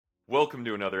Welcome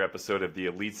to another episode of the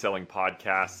Elite Selling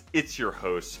Podcast. It's your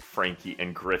hosts, Frankie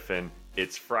and Griffin.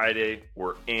 It's Friday.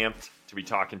 We're amped to be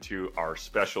talking to our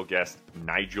special guest,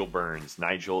 Nigel Burns.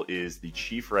 Nigel is the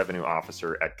Chief Revenue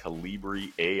Officer at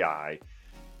Colibri.ai.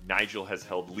 Nigel has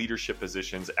held leadership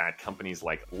positions at companies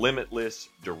like Limitless,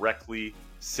 Directly,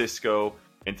 Cisco,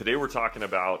 and today we're talking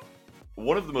about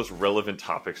one of the most relevant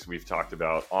topics we've talked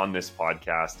about on this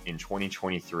podcast in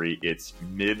 2023. It's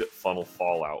mid-funnel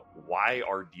fallout. Why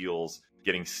are deals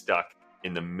getting stuck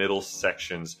in the middle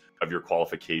sections of your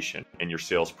qualification and your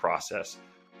sales process?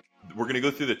 We're going to go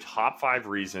through the top 5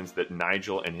 reasons that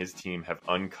Nigel and his team have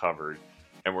uncovered,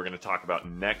 and we're going to talk about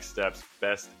next steps,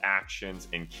 best actions,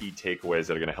 and key takeaways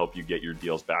that are going to help you get your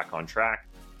deals back on track.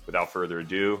 Without further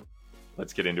ado,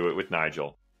 let's get into it with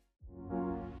Nigel.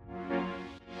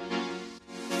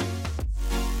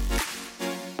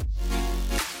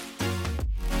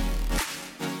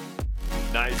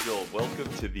 Nigel, welcome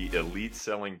to the Elite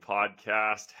Selling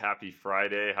Podcast. Happy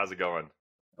Friday. How's it going?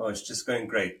 Oh, it's just going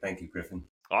great. Thank you, Griffin.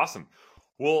 Awesome.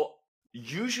 Well,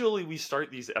 usually we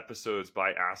start these episodes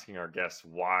by asking our guests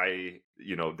why,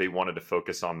 they wanted to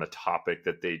focus on the topic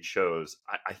that they chose.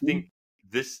 I think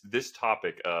this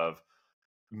topic of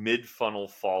mid-funnel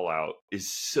fallout is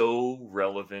so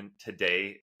relevant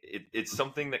today. It's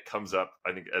something that comes up,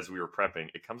 I think, as we were prepping.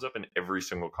 It comes up in every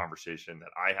single conversation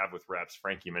that I have with reps.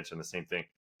 Frankie mentioned the same thing.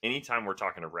 Anytime we're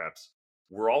talking to reps,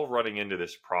 we're all running into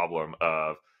this problem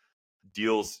of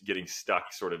deals getting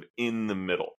stuck sort of in the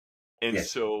middle. And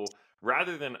so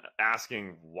rather than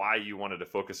asking why you wanted to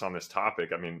focus on this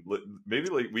topic, I mean, maybe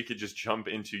we could just jump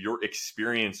into your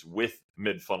experience with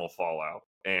mid-funnel fallout,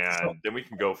 and then we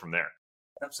can go from there.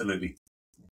 Absolutely.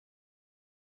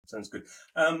 Sounds good.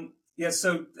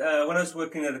 So when I was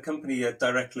working at a company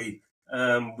directly,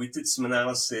 we did some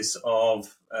analysis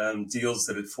of deals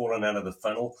that had fallen out of the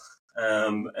funnel,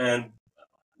 and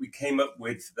we came up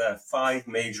with 5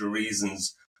 major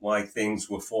reasons why things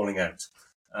were falling out.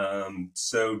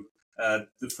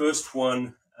 The first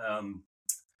one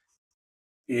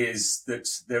is that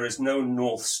there is no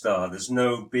North Star. There's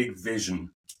no big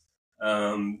vision.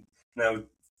 Listening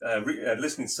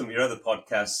to some of your other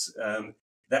podcasts,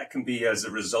 that can be as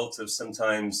a result of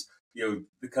sometimes, the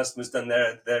customer's done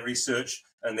their research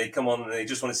and they come on and they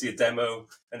just want to see a demo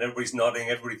and everybody's nodding,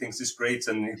 everybody thinks it's great,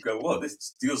 and you go, whoa,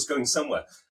 this deal's going somewhere.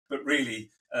 But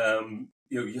really,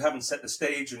 you haven't set the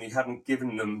stage and you haven't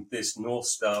given them this North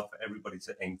Star for everybody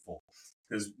to aim for.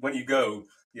 Because when you go,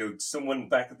 someone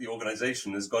back at the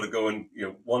organization has got to go and,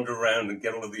 wander around and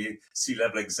get all of the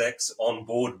C-level execs on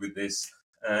board with this.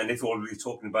 And if all you're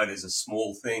talking about is a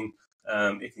small thing,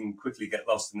 it can quickly get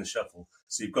lost in the shuffle.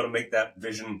 So you've got to make that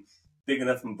vision big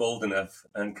enough and bold enough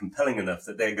and compelling enough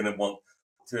that they're going to want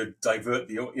to divert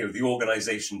the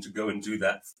organization to go and do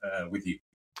that with you.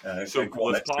 So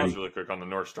let's pause really quick on the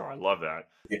North Star. I love that.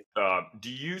 Yeah. Do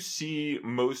you see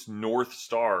most North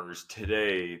Stars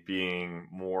today being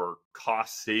more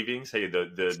cost savings? Hey,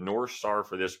 the North Star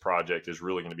for this project is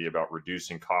really going to be about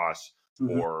reducing costs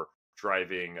or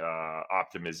driving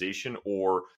optimization,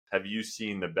 or have you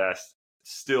seen the best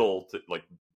still to, like,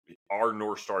 our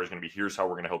North Star is going to be, here's how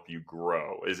we're going to help you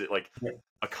grow? Is it like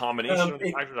a combination of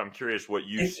the factors? I'm curious what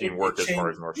you've seen work as far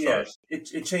as North Stars.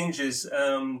 It changes.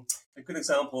 A good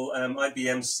example,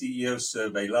 IBM's CEO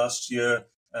survey last year,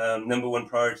 number 1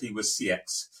 priority was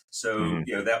CX. So,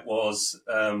 that was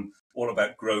all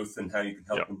about growth and how you can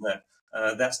help them that.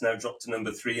 That's now dropped to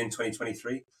number 3 in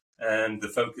 2023. And the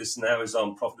focus now is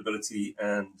on profitability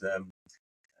and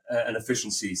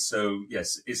efficiency. So,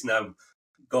 yes, it's now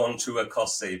gone to a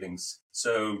cost savings.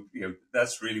 So,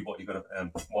 that's really what you're going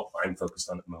to, what I'm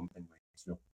focused on at the moment anyway.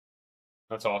 So.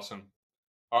 That's awesome.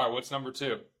 All right, what's number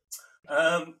 2?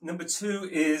 Number 2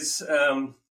 is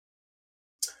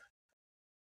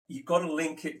you've got to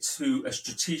link it to a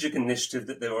strategic initiative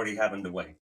that they already have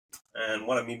underway. And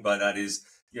what I mean by that is,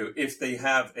 if they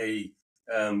have a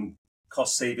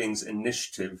cost savings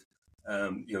initiative,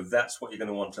 that's what you're going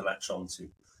to want to latch onto.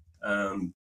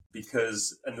 And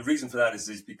the reason for that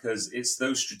is because it's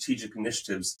those strategic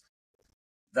initiatives,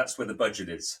 that's where the budget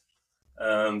is.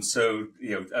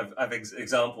 I've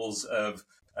examples of,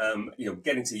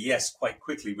 getting to yes quite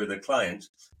quickly with a client,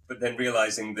 but then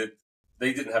realizing that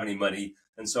they didn't have any money.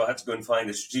 And so I had to go and find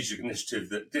a strategic initiative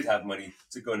that did have money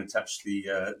to go and attach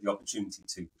the opportunity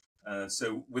to.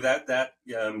 So without that,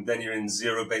 then you're in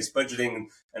zero-based budgeting,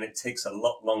 and it takes a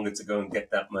lot longer to go and get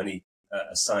that money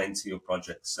assigned to your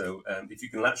project. So if you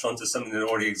can latch onto something that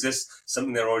already exists,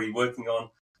 something they're already working on,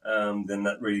 then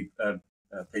that really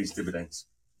pays dividends.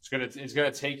 It's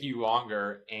gonna take you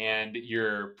longer, and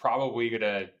you're probably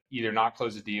gonna either not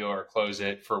close a deal or close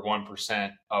it for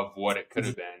 1% of what it could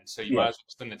have been. So you Yeah. might as well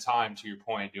spend the time, to your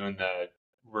point, doing the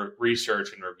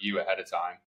research and review ahead of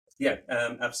time. Yeah,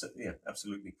 absolutely. Yeah,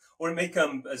 absolutely. Or it may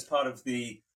come as part of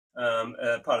the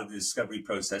discovery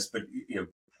process. But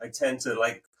I tend to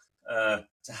like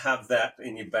to have that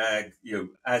in your bag.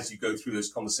 As you go through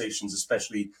those conversations,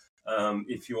 especially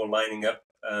if you're lining up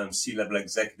C-level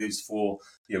executives for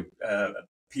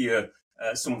peer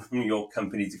someone from your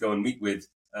company to go and meet with.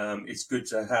 It's good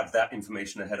to have that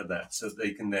information ahead of that, so that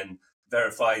they can then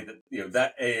verify that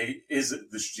that A is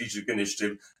the strategic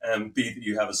initiative, and B that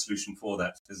you have a solution for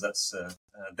that, because that's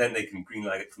then they can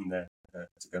greenlight it from there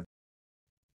to go.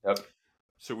 Yep.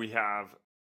 So we have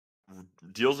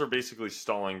deals are basically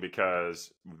stalling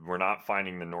because we're not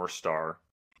finding the North Star.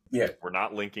 Yeah, we're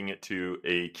not linking it to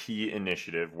a key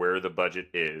initiative where the budget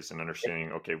is, and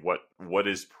understanding okay what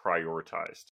is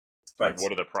prioritized. right. Like,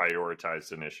 what are the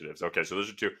prioritized initiatives? Okay, so those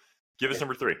are two. Give us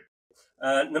number 3.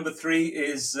 Number 3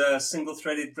 is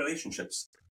single-threaded relationships.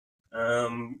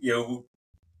 We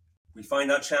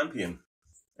find our champion,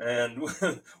 and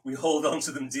we hold on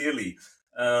to them dearly.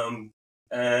 And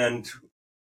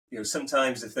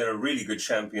sometimes if they're a really good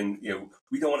champion,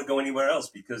 we don't want to go anywhere else,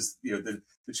 because the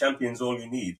champion's all you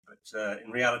need. But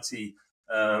in reality,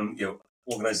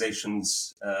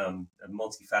 organizations are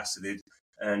multifaceted,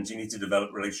 and you need to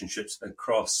develop relationships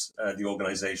across the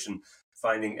organization,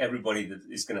 finding everybody that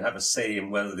is going to have a say in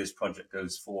whether this project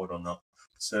goes forward or not.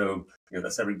 So,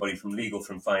 that's everybody from legal,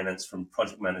 from finance, from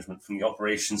project management, from the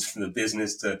operations, from the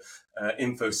business to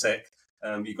InfoSec.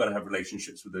 You've got to have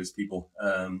relationships with those people,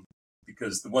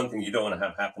 because the one thing you don't want to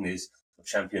have happen is a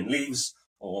champion leaves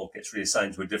or gets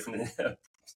reassigned to a different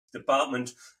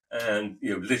department, and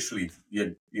literally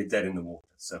you're dead in the water.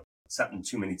 So it's happened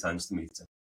too many times to me.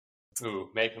 Ooh,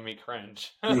 making me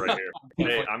cringe. Right here.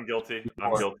 Hey, I'm guilty.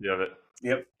 I'm guilty of it.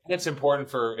 Yep. It's important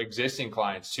for existing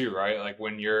clients too, right? Like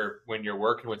when you're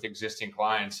working with existing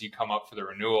clients, you come up for the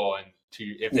renewal, and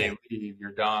if they leave,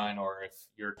 you're done. Or if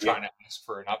you're trying to ask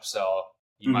for an upsell,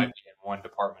 you might be in one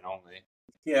department only.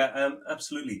 Yeah,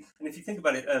 absolutely. And if you think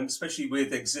about it, especially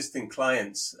with existing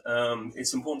clients,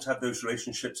 it's important to have those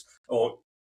relationships, or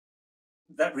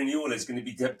that renewal is going to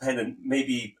be dependent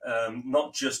maybe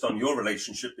not just on your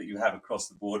relationship that you have across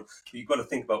the board, but you've got to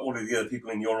think about all of the other people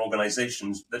in your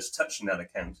organizations that's touching that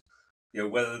account.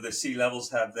 Whether the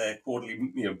C-levels have their quarterly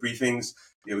briefings,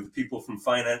 the people from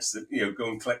finance that go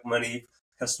and collect money,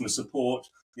 customer support,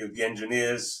 the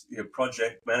engineers,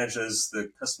 project managers,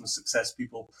 the customer success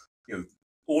people,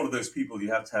 all of those people,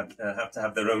 you have to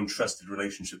have their own trusted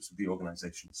relationships with the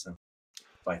organization. So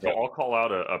I'll call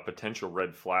out a potential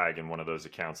red flag in one of those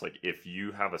accounts. Like, if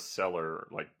you have a seller,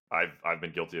 like I've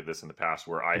been guilty of this in the past,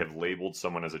 where I have labeled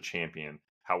someone as a champion.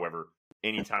 However,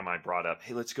 anytime I brought up,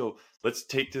 hey, let's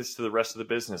take this to the rest of the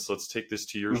business. Let's take this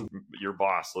to your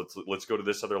boss. Let's go to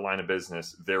this other line of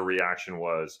business. Their reaction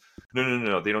was,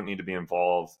 no, they don't need to be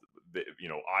involved.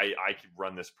 I could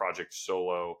run this project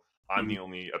solo. I'm the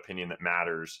only opinion that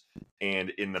matters. And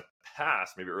in the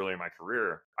past, maybe early in my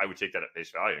career, I would take that at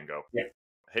face value and go,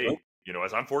 hey,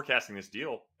 as I'm forecasting this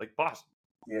deal, like, boss,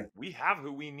 we have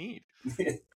who we need.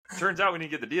 Turns out we need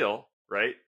to get the deal,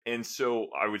 right? And so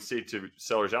I would say to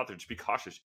sellers out there, just be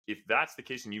cautious. If that's the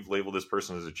case and you've labeled this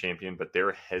person as a champion, but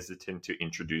they're hesitant to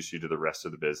introduce you to the rest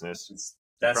of the business,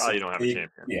 you probably don't have a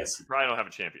champion. Yes. You probably don't have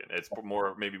a champion. It's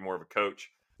maybe more of a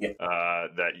coach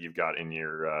that you've got in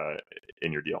your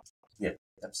deal. Yeah,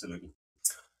 absolutely.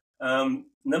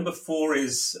 Number 4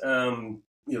 is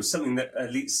something that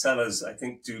elite sellers, I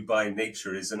think, do by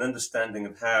nature, is an understanding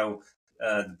of how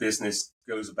the business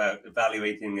goes about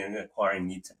evaluating and acquiring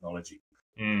new technology.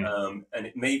 And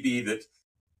it may be that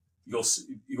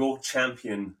your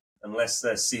champion, unless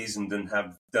they're seasoned and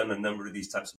have done a number of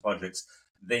these types of projects,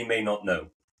 they may not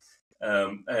know.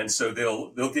 And so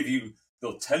they'll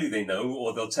tell you they know,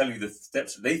 or they'll tell you the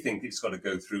steps that they think it's got to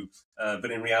go through.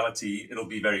 But in reality, it'll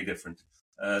be very different.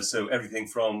 So everything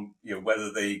from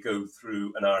whether they go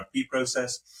through an RFP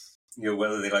process,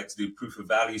 whether they like to do proof of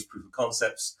values, proof of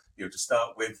concepts, to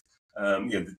start with,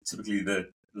 typically the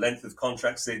length of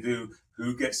contracts they do,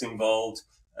 who gets involved.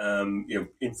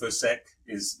 InfoSec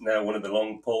is now one of the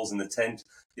long poles in the tent.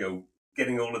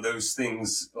 Getting all of those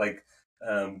things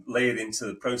layered into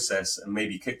the process and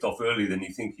maybe kicked off earlier than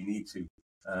you think you need to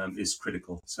is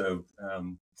critical. So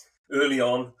early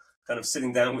on, kind of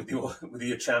sitting down with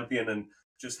your champion and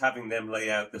just having them lay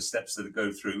out the steps that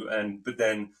go through, but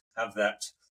then have that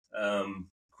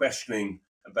questioning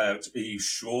about, are you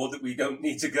sure that we don't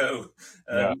need to go?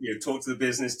 Talk to the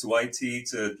business, to IT,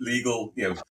 to legal,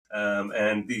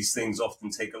 and these things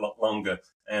often take a lot longer.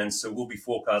 And so we'll be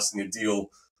forecasting a deal,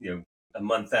 a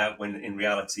month out, when in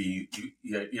reality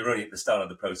you're only at the start of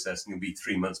the process, and you'll be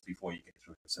 3 months before you get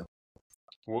through it. So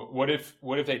what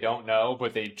if they don't know,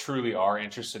 but they truly are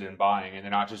interested in buying, and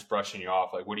they're not just brushing you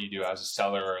off? Like, what do you do as a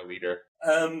seller or a leader?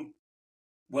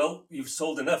 Well, you've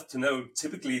sold enough to know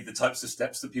typically the types of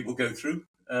steps that people go through.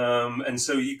 And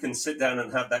so you can sit down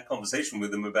and have that conversation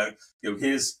with them about,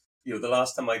 here's, the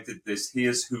last time I did this,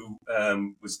 here's who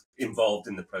was involved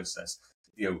in the process.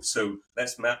 So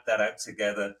let's map that out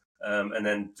together, and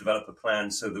then develop a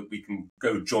plan so that we can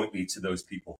go jointly to those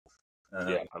people.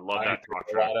 I love that talk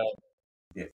track.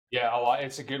 A lot.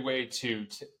 It's a good way to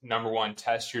number one,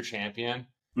 test your champion.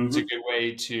 Mm-hmm. It's a good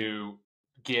way to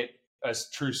get a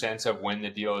true sense of when the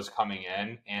deal is coming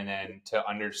in, and then to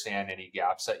understand any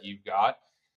gaps that you've got.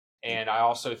 And I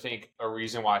also think a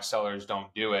reason why sellers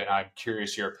don't do it, and I'm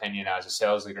curious your opinion as a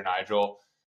sales leader, Nigel,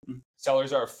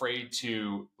 sellers are afraid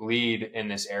to lead in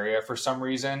this area for some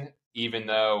reason, even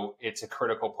though it's a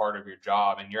critical part of your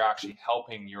job, and you're actually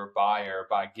helping your buyer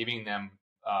by giving them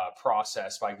a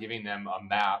process, by giving them a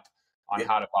map on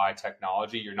how to buy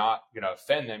technology. You're not going to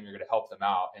offend them, you're going to help them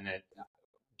out. And then,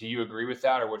 do you agree with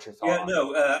that, or what's your thought?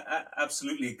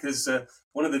 Absolutely. Because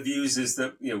one of the views is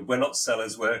that we're not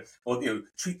sellers.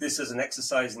 Treat this as an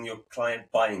exercise in your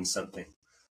client buying something,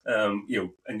 and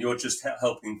you're just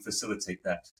helping facilitate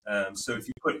that. So if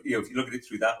you look at it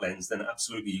through that lens, then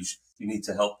absolutely you need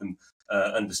to help them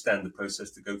understand the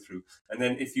process to go through. And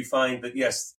then if you find that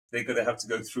yes, they're going to have to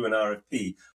go through an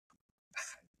RFP,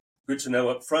 good to know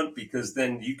up front, because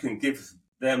then you can give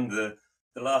them the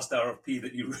last RFP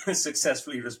that you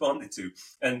successfully responded to,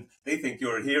 and they think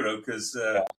you're a hero because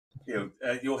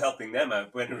you're helping them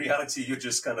out. When in reality, you're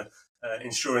just kind of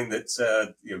ensuring that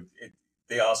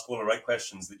they ask all the right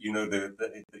questions, that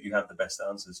that you have the best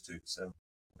answers to. So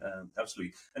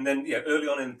absolutely. And then early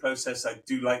on in the process, I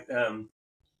do like I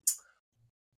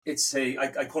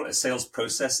call it a sales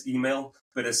process email,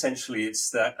 but essentially it's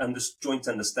that joint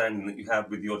understanding that you have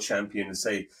with your champion to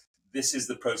say, this is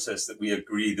the process that we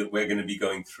agree that we're going to be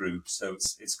going through. So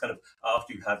it's kind of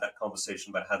after you've had that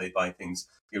conversation about how they buy things,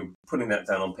 putting that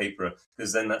down on paper,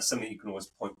 because then that's something you can always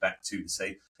point back to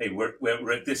say, hey,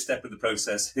 we're at this step of the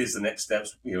process. Here's the next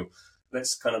steps.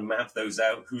 Let's kind of map those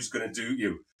out. Who's going to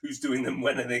do who's doing them?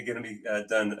 When are they going to be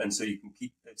done? And so you can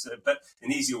keep it's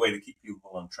an easier way to keep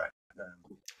people on track.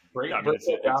 Great. It's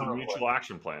a mutual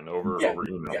action plan over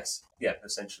email. Yes. Yeah,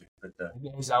 essentially. But,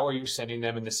 is that where you're sending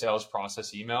them in the sales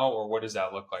process email, or what does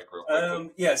that look like real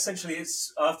quick? Essentially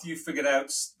it's after you've figured out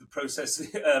the process,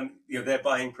 their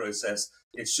buying process,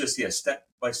 it's just, step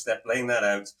by step, laying that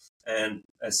out and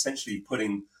essentially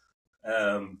putting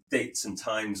dates and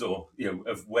times of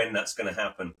when that's going to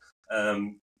happen.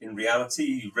 In reality,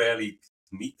 you rarely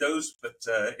meet those, but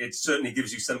it certainly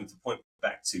gives you something to point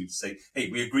back to say,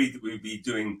 hey, we agreed that we would be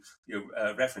doing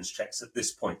reference checks at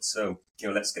this point, so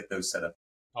let's get those set up.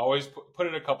 Always put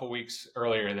it a couple weeks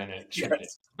earlier than it should be.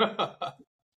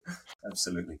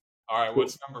 Absolutely. All right,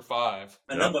 what's number 5?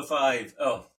 Number 5.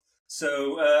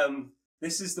 So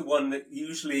this is the one that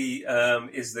usually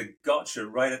is the gotcha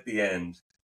right at the end,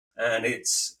 and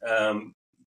it's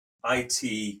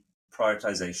IT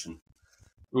prioritization.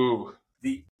 Ooh.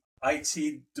 The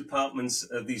IT departments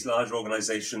of these large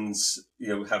organizations,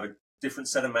 have a different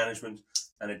set of management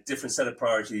and a different set of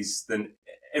priorities than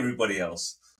everybody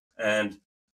else. And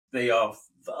they are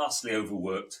vastly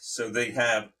overworked. So they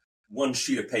have one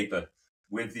sheet of paper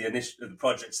with the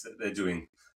projects that they're doing.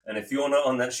 And if you're not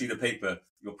on that sheet of paper,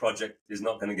 your project is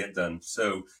not going to get done.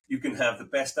 So you can have the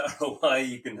best ROI,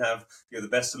 you can have the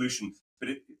best solution. But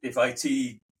if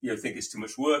IT think it's too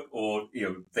much work, or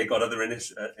they got other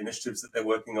initiatives that they're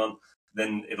working on,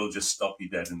 then it'll just stop you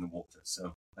dead in the water.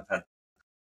 So I've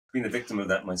been a victim of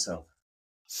that myself.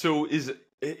 So is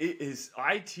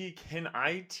IT? Can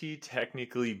IT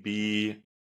technically be?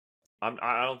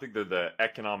 I don't think they're the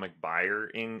economic buyer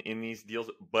in these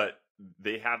deals, but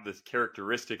they have this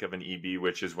characteristic of an EB,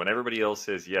 which is when everybody else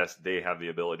says yes, they have the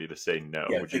ability to say no.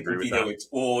 Yeah, would you agree with that?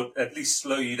 Or at least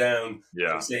slow you down.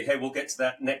 Yeah. And say, hey, we'll get to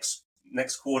that next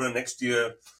quarter, next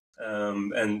year,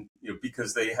 and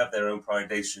because they have their own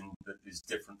prioritization that is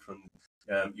different from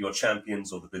your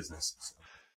champions or the business.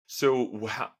 So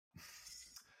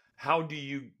how do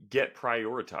you get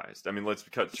prioritized? I mean, let's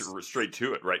cut straight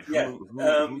to it, right? Who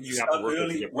you have to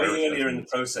work way earlier in the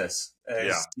process.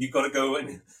 You've got to go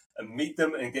and meet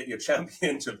them and get your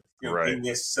champion to bring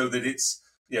this, so that it's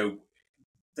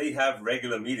they have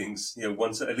regular meetings,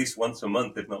 at least once a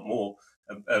month, if not more.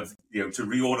 Of to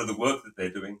reorder the work that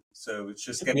they're doing. So it's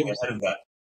just getting ahead of that.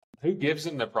 Who gives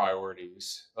them the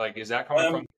priorities? Like, is that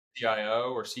coming from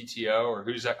CIO or CTO, or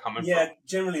who's that coming from? Yeah,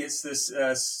 generally it's this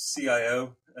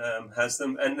CIO. has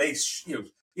them, and they,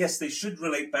 yes, they should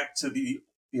relate back to the,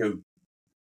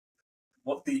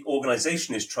 what the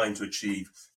organization is trying to achieve.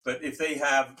 But if they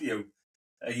have,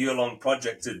 a year-long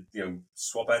project to,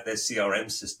 swap out their CRM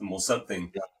system or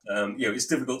something, it's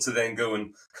difficult to then go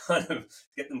and kind of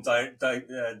get them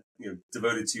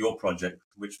devoted to your project,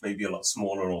 which may be a lot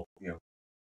smaller or,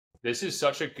 This is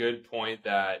such a good point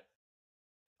that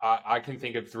I can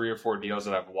think of 3 or 4 deals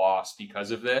that I've lost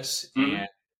because of this. Mm-hmm. And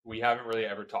we haven't really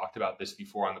ever talked about this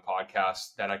before on the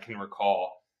podcast that I can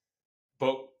recall.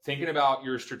 But thinking about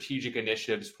your strategic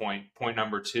initiatives point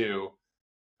number 2,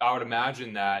 I would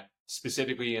imagine that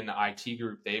specifically in the IT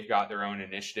group, they've got their own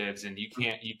initiatives, and you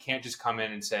can't just come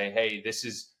in and say, hey, this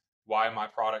is why my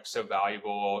product's so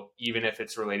valuable, even if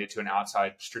it's related to an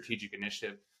outside strategic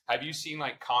initiative. Have you seen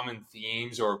like common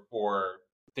themes or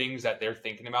things that they're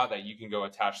thinking about that you can go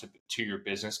attach to your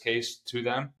business case to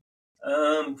them?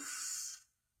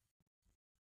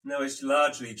 No, it's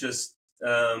largely just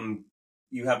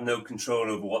you have no control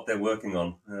over what they're working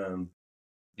on.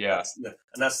 That's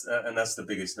the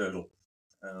biggest hurdle.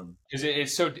 Because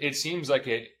it seems like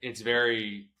it's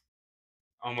very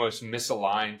almost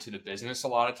misaligned to the business a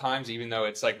lot of times, even though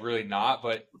it's like really not.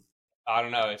 But I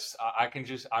don't know.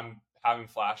 I'm having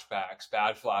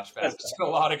bad flashbacks to a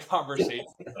lot of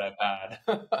conversations that I've had.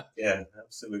 Yeah,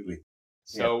 absolutely.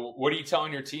 So what are you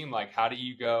telling your team? Like, how do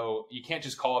you go? You can't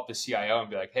just call up the CIO and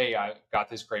be like, hey, I got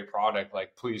this great product.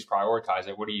 Like, please prioritize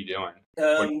it. What are you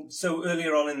doing? So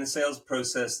earlier on in the sales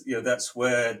process, that's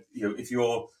where, if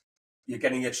you're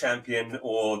getting a champion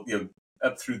or,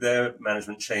 up through their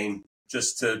management chain,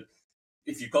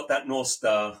 if you've got that North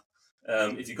Star,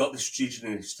 if you've got the strategic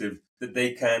initiative, that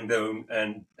they can go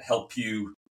and help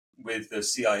you with the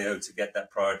CIO to get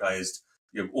that prioritized,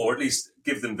 or at least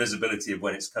give them visibility of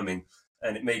when it's coming.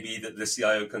 And it may be that the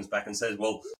CIO comes back and says,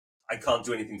 well, I can't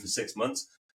do anything for 6 months.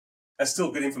 That's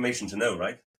still good information to know,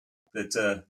 right?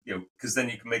 That, because then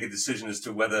you can make a decision as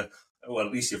to whether, well,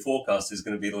 at least your forecast is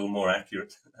going to be a little more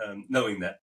accurate, knowing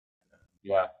that.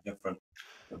 Yeah. Upfront.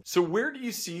 So where do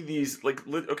you see these,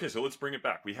 okay, so let's bring it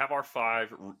back. We have our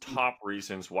 5 top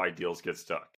reasons why deals get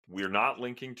stuck. We're not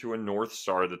linking to a North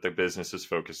Star that the business is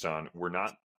focused on. We're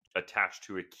not attached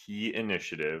to a key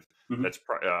initiative that's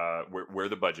where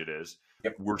the budget is.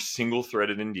 Yep. We're single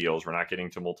threaded in deals. We're not getting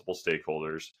to multiple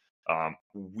stakeholders.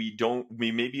 We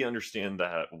maybe understand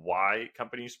the why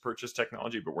companies purchase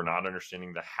technology, but we're not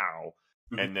understanding the how.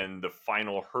 Mm-hmm. And then the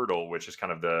final hurdle, which is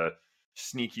kind of the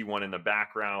sneaky one in the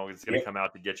background, it's going to come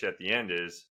out to get you at the end,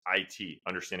 is IT,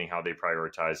 understanding how they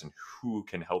prioritize and who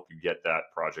can help you get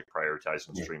that project prioritized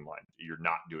and streamlined. You're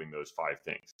not doing those 5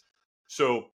 things.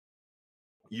 So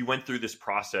you went through this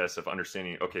process of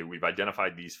understanding, okay, we've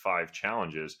identified these 5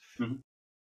 challenges. Mm-hmm.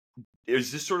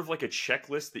 Is this sort of like a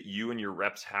checklist that you and your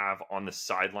reps have on the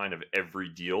sideline of every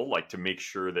deal, like to make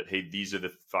sure that, hey, these are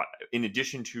the 5, in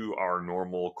addition to our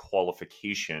normal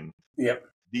qualification,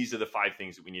 these are the 5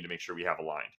 things that we need to make sure we have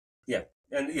aligned? Yeah.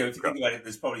 And, if you think about it,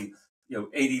 there's probably,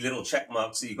 80 little check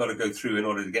marks that you've got to go through in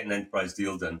order to get an enterprise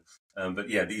deal done. But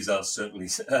yeah, these are certainly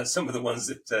some of the ones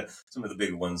that, some of the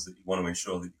bigger ones that you want to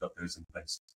ensure that you've got those in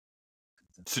place.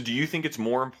 So do you think it's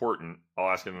more important, I'll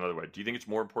ask it another way, do you think it's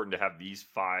more important to have these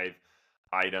 5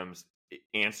 items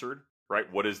answered,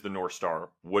 right? What is the North Star?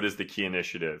 What is the key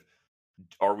initiative?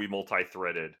 Are we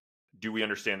multi-threaded? Do we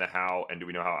understand the how, and do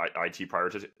we know how IT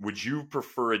prioritizes? Would you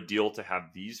prefer a deal to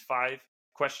have these 5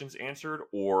 questions answered,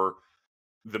 or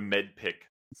the med pick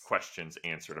questions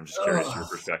answered? I'm just curious your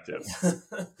perspective.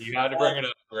 You had to bring it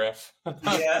up, Griff.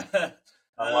 Yeah.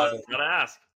 I'm gonna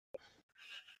ask.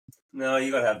 No,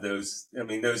 you gotta have those. I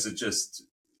mean, those are just,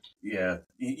 you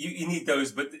need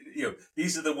those, but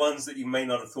these are the ones that you may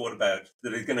not have thought about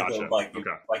that are going to go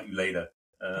bite you later.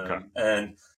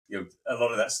 And a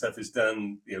lot of that stuff is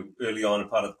done early on, a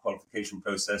part of the qualification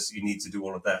process. You need to do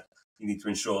all of that. You need to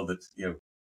ensure that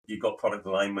you've got product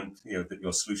alignment, that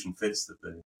your solution fits.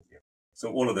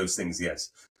 So all of those things, yes.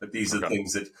 But these are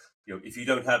things that if you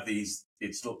don't have these,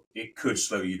 it could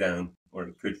slow you down, or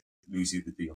it could lose you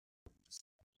the deal.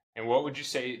 And what would you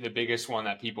say the biggest one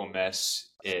that people miss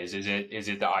is? Is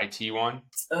it the IT one?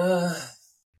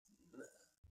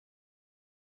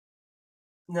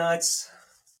 No,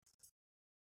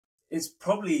 it's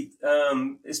probably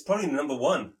number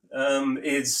one.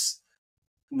 Is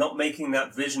not making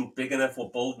that vision big enough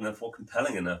or bold enough or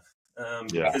compelling enough.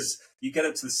 Because you get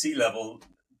up to the C-level,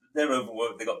 they're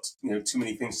overworked. They got too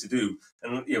many things to do,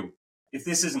 and if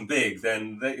this isn't big,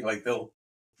 then they'll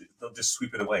just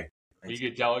sweep it away. You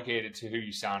get delegated to who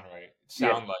you sound like,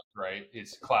 right?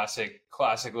 It's classic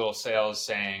little sales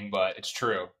saying, but it's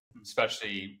true,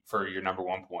 especially for your number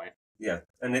one point.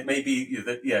 And it may be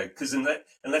that, because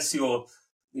unless you're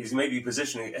maybe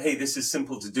positioning, hey, this is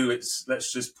simple to do,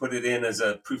 let's just put it in as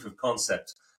a proof of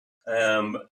concept.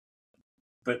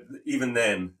 But even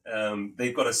then,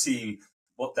 they've got to see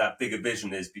what that bigger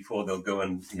vision is before they'll go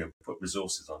and put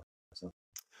resources on it.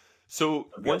 So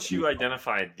once you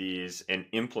identified these and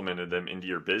implemented them into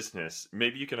your business,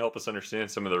 maybe you can help us understand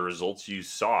some of the results you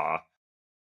saw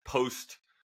post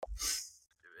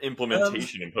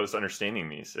implementation and post understanding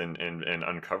these and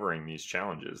uncovering these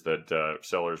challenges that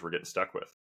sellers were getting stuck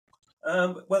with.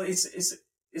 Well,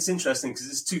 it's interesting because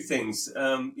there's two things.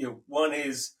 One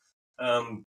is,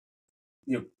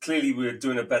 clearly we're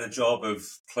doing a better job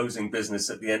of closing business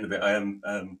at the end of it.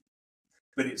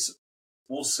 But it's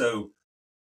also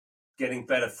getting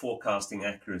better forecasting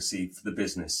accuracy for the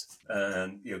business.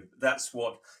 And, that's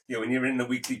what, when you're in the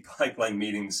weekly pipeline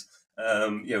meetings,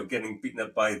 getting beaten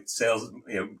up by sales,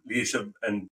 leadership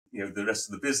and, the rest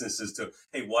of the business as to,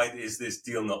 hey, why is this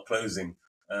deal not closing?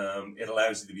 It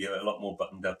allows you to be a lot more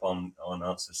buttoned up on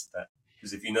answers to that.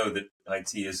 Because if you know that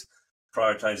IT is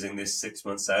prioritizing this 6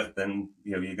 months out, then,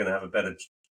 you're going to have a better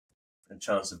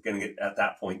chance of getting it at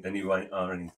that point than you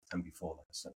are any time before that.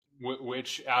 So.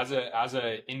 Which as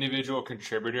a individual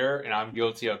contributor, and I'm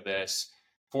guilty of this,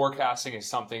 forecasting is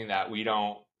something that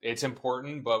it's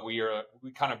important, but we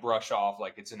kind of brush off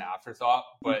like it's an afterthought.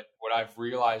 But what I've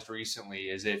realized recently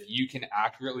is if you can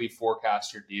accurately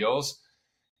forecast your deals,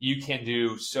 you can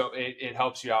do so. It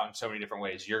helps you out in so many different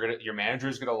ways. Your manager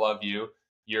is going to love you.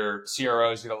 Your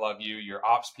CRO is going to love you. Your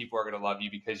ops people are going to love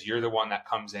you because you're the one that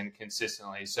comes in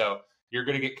consistently. So you're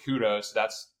going to get kudos.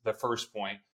 That's the first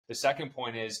point. The second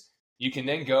point is you can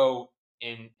then go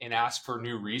and ask for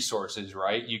new resources,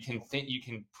 right? You can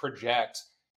project,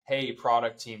 hey,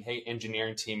 product team, hey,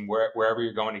 engineering team, wherever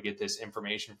you're going to get this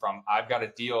information from. I've got a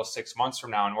deal 6 months from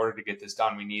now. In order to get this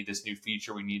done, we need this new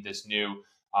feature. We need this new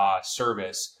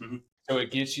service. Mm-hmm. So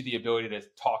it gives you the ability to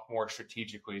talk more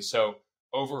strategically. So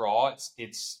overall,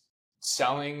 it's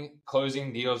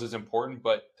closing deals is important,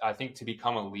 but I think to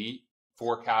become elite,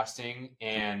 forecasting,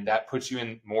 and that puts you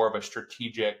in more of a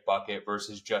strategic bucket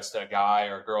versus just a guy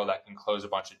or girl that can close a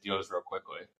bunch of deals real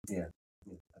quickly. Yeah,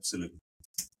 absolutely.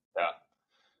 Yeah,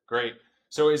 great.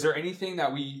 So is there anything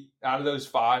that out of those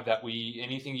five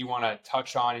anything you want to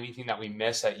touch on, anything that we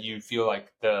miss that you feel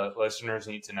like the listeners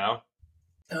need to know?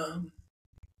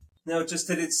 No, just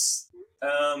that it's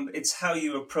how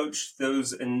you approach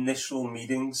those initial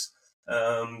meetings.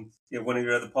 One of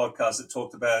your other podcasts that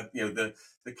talked about, the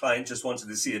client just wanted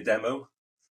to see a demo.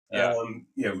 Yeah.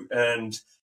 And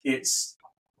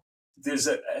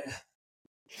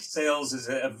sales is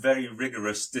a very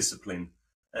rigorous discipline,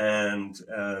 and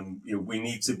we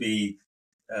need to be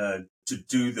to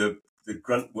do the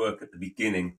grunt work at the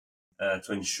beginning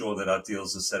to ensure that our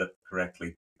deals are set up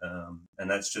correctly. And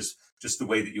that's just the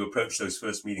way that you approach those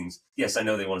first meetings. Yes, I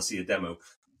know they want to see a demo,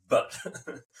 but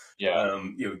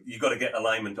you got to get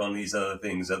alignment on these other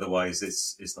things. Otherwise,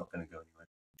 it's not going to go anywhere.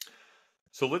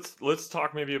 So let's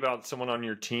talk maybe about someone on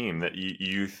your team that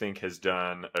you think has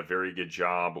done a very good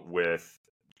job with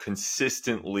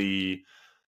consistently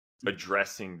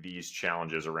addressing these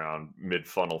challenges around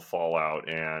mid-funnel fallout.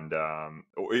 And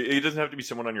it doesn't have to be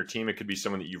someone on your team. It could be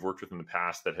someone that you've worked with in the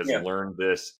past that has learned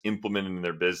this, implemented in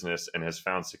their business, and has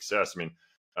found success. I mean,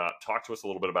 talk to us a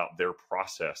little bit about their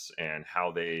process and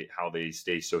how they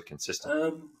stay so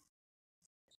consistent.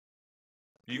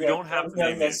 You don't have to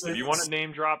name names. If you want to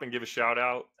name drop and give a shout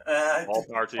out, all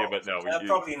power to you. But no,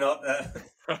 probably not.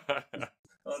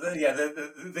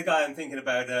 The guy I'm thinking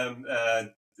about,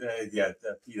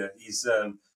 Peter. He's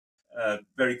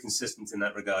very consistent in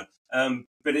that regard.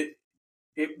 But I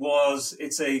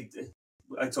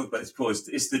talked about this before.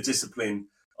 It's the discipline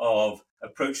of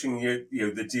approaching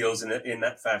the deals in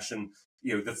that fashion.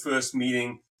 The first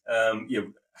meeting,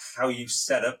 how you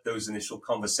set up those initial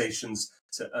conversations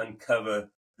to uncover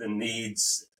the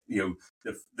needs,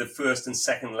 the first and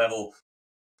second level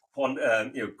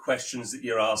questions that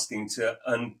you're asking to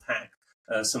unpack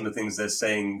some of the things they're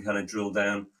saying, kind of drill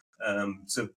down.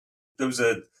 So those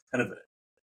are kind of,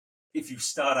 if you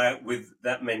start out with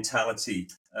that mentality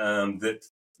that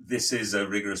this is a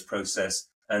rigorous process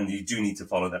and you do need to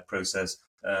follow that process,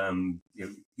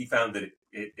 he found that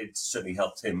it certainly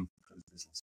helped him for his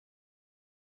business.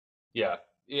 Yeah,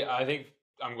 I think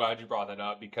I'm glad you brought that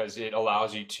up because it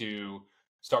allows you to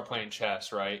start playing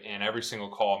chess, right? And every single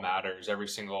call matters. Every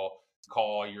single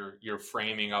call, you're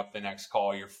framing up the next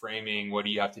call. You're framing what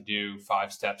do you have to do,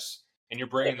 5 steps, and you're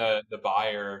bringing the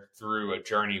buyer through a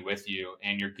journey with you,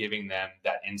 and you're giving them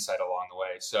that insight along the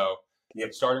way. So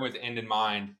starting with end in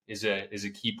mind is a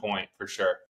key point for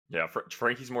sure. Yeah,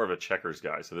 Frankie's more of a checkers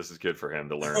guy, so this is good for him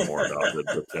to learn more about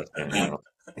the testing.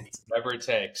 Whatever it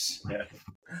takes. Yeah.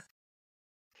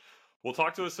 Well,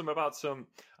 talk to us about some.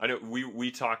 I know we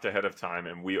talked ahead of time,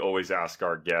 and we always ask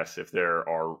our guests if there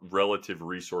are relative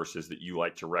resources that you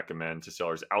like to recommend to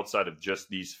sellers outside of just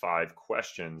these 5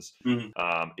 questions.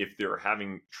 Mm-hmm. If they're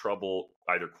having trouble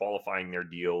either qualifying their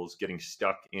deals, getting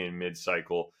stuck in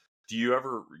mid-cycle, do you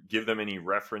ever give them any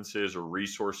references or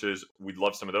resources? We'd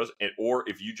love some of those. Or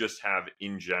if you just have,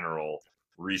 in general,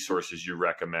 resources you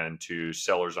recommend to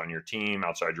sellers on your team,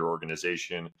 outside your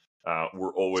organization,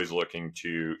 we're always looking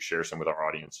to share some with our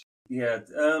audience. Yeah.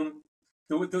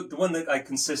 The one that I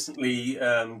consistently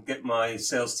get my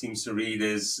sales teams to read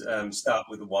is Start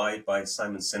With a Why by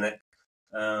Simon Sinek.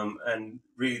 And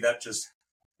really that just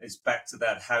is back to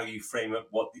that, how you frame up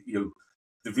what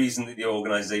the reason that the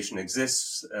organization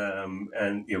exists,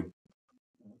 and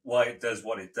why it does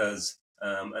what it does,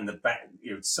 and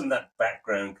some of that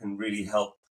background can really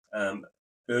help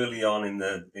early on in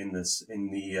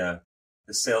the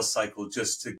sales cycle,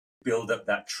 just to build up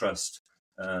that trust.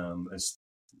 As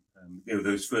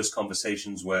those first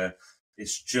conversations where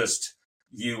it's just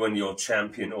you and your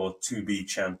champion or to be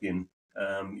champion,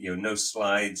 no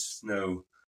slides, no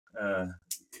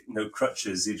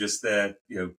crutches. You're just there,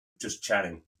 just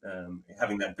chatting,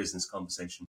 having that business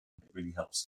conversation. It really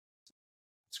helps.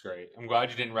 That's great. I'm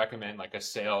glad you didn't recommend like a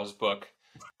sales book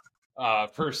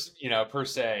per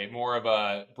se, more of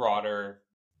a broader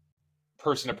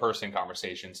person-to-person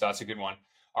conversation. So that's a good one.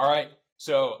 All right.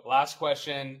 So last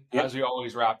question, as we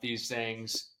always wrap these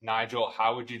things, Nigel,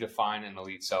 how would you define an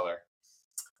elite seller?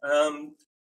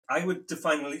 I would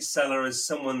define an elite seller as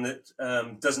someone that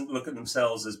doesn't look at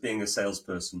themselves as being a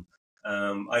salesperson.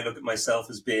 I look at myself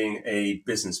as being a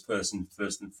business person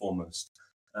first and foremost.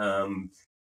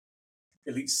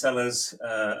 Elite sellers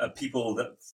are people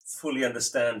that fully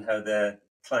understand how their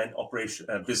client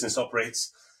business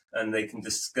operates, and they can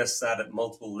discuss that at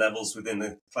multiple levels within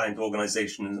the client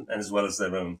organization as well as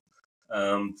their own.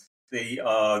 They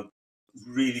are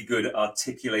really good at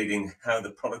articulating how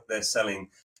the product they're selling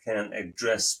can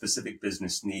address specific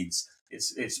business needs.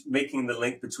 It's making the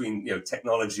link between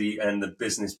technology and the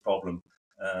business problem.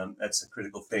 That's a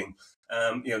critical thing.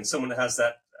 And someone that has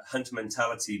that hunter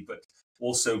mentality, but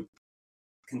also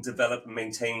can develop and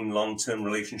maintain long-term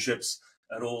relationships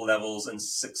at all levels and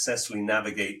successfully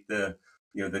navigate the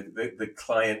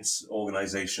client's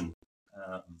organization.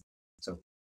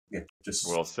 Just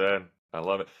well said. I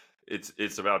love it.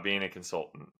 It's about being a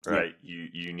consultant, right? Yeah.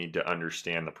 You need to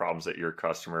understand the problems that your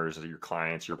customers, your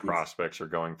clients, your prospects are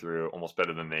going through almost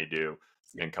better than they do,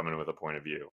 and come in with a point of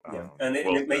view. And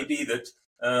it may be that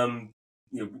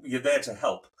you're there to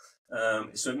help.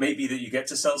 So it may be that you get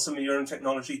to sell some of your own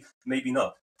technology, maybe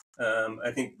not.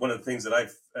 I think one of the things that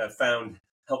I've found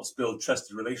helps build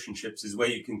trusted relationships is where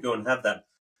you can go and have that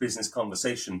business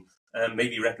conversation and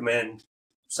maybe recommend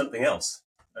something else.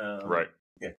 Right.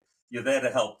 Yeah, you're there to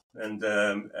help, and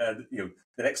the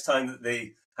next time that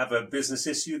they have a business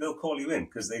issue, they'll call you in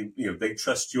because they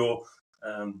trust your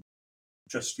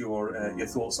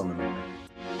thoughts on them.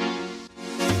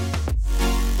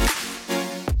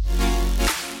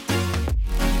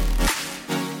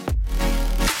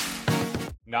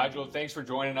 Nigel, thanks for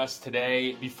joining us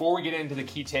today. Before we get into the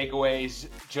key takeaways,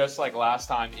 just like last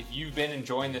time, if you've been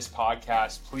enjoying this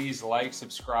podcast, please like,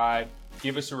 subscribe,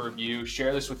 give us a review,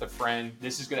 share this with a friend.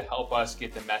 This is going to help us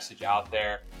get the message out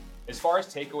there. As far as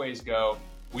takeaways go,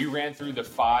 we ran through the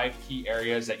 5 key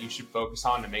areas that you should focus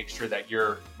on to make sure that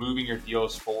you're moving your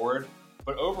deals forward.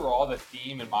 But overall, the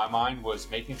theme in my mind was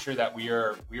making sure that we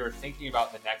are thinking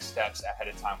about the next steps ahead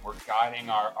of time. We're guiding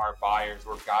our buyers,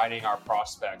 we're guiding our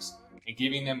prospects, and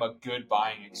giving them a good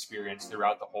buying experience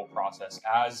throughout the whole process.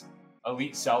 As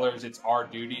elite sellers, it's our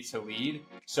duty to lead.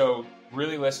 So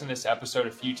really listen to this episode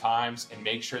a few times and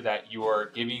make sure that you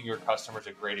are giving your customers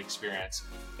a great experience.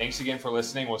 Thanks again for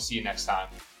listening. We'll see you next time.